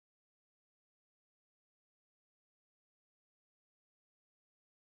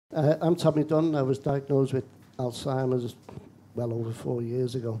I'm Tommy Dunne. I was diagnosed with Alzheimer's well over 4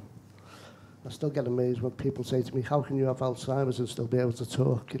 years ago. I still get amazed when people say to me, how can you have Alzheimer's and still be able to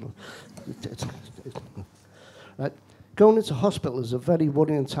talk? You know, right? Going into hospital is a very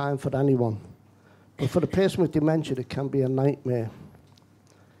worrying time for anyone. But for the person with dementia, it can be a nightmare.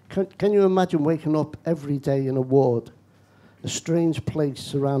 Can you imagine waking up every day in a ward, a strange place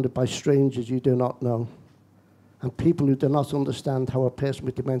surrounded by strangers you do not know, and people who do not understand how a person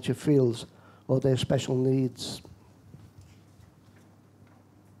with dementia feels or their special needs?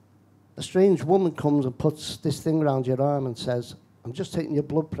 A strange woman comes and puts this thing around your arm and says, I'm just taking your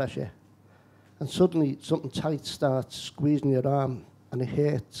blood pressure. And suddenly something tight starts squeezing your arm and it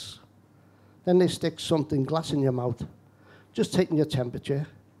hurts. Then they stick something glass in your mouth, just taking your temperature.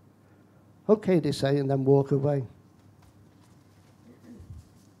 Okay, they say, and then walk away.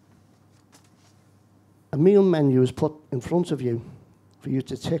 A meal menu is put in front of you for you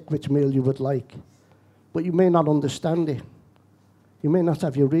to tick which meal you would like, but you may not understand it. You may not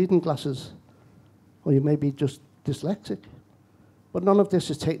have your reading glasses, or you may be just dyslexic. But none of this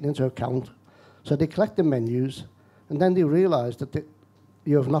is taken into account. So they collect the menus, and then they realize that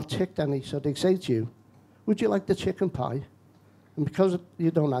you have not ticked any. So they say to you, would you like the chicken pie? And because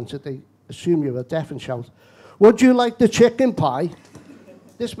you don't answer, they assume you are deaf and shout, would you like the chicken pie?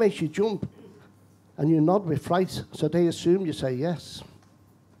 This makes you jump, and you nod with fright. So they assume you say yes.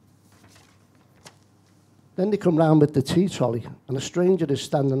 Then they come round with the tea trolley, and a stranger is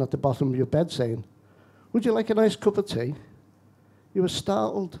standing at the bottom of your bed saying, would you like a nice cup of tea? You are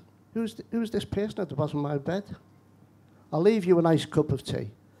startled. Who's this person at the bottom of my bed? I'll leave you a nice cup of tea.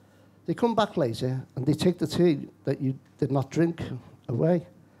 They come back later, and they take the tea that you did not drink away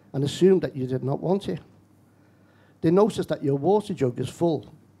and assume that you did not want it. They notice that your water jug is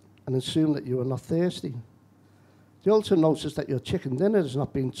full and assume that you are not thirsty. They also notice that your chicken dinner has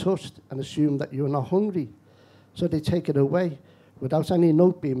not been touched and assume that you are not hungry. So they take it away without any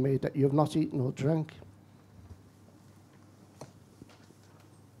note being made that you have not eaten or drank.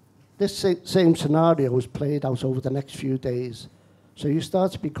 This same scenario is played out over the next few days. So you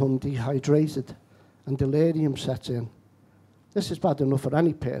start to become dehydrated and delirium sets in. This is bad enough for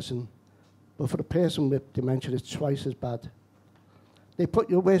any person, but for a person with dementia, it's twice as bad. They put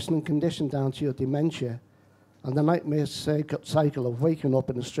your worsening condition down to your dementia, and the nightmare cycle of waking up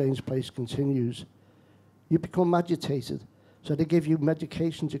in a strange place continues. You become agitated, so they give you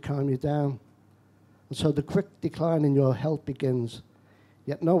medication to calm you down. And so the quick decline in your health begins,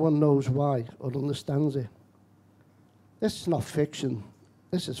 yet no one knows why or understands it. This is not fiction,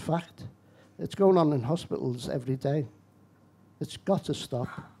 this is fact. It's going on in hospitals every day. It's got to stop.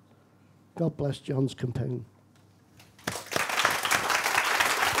 God bless John's campaign.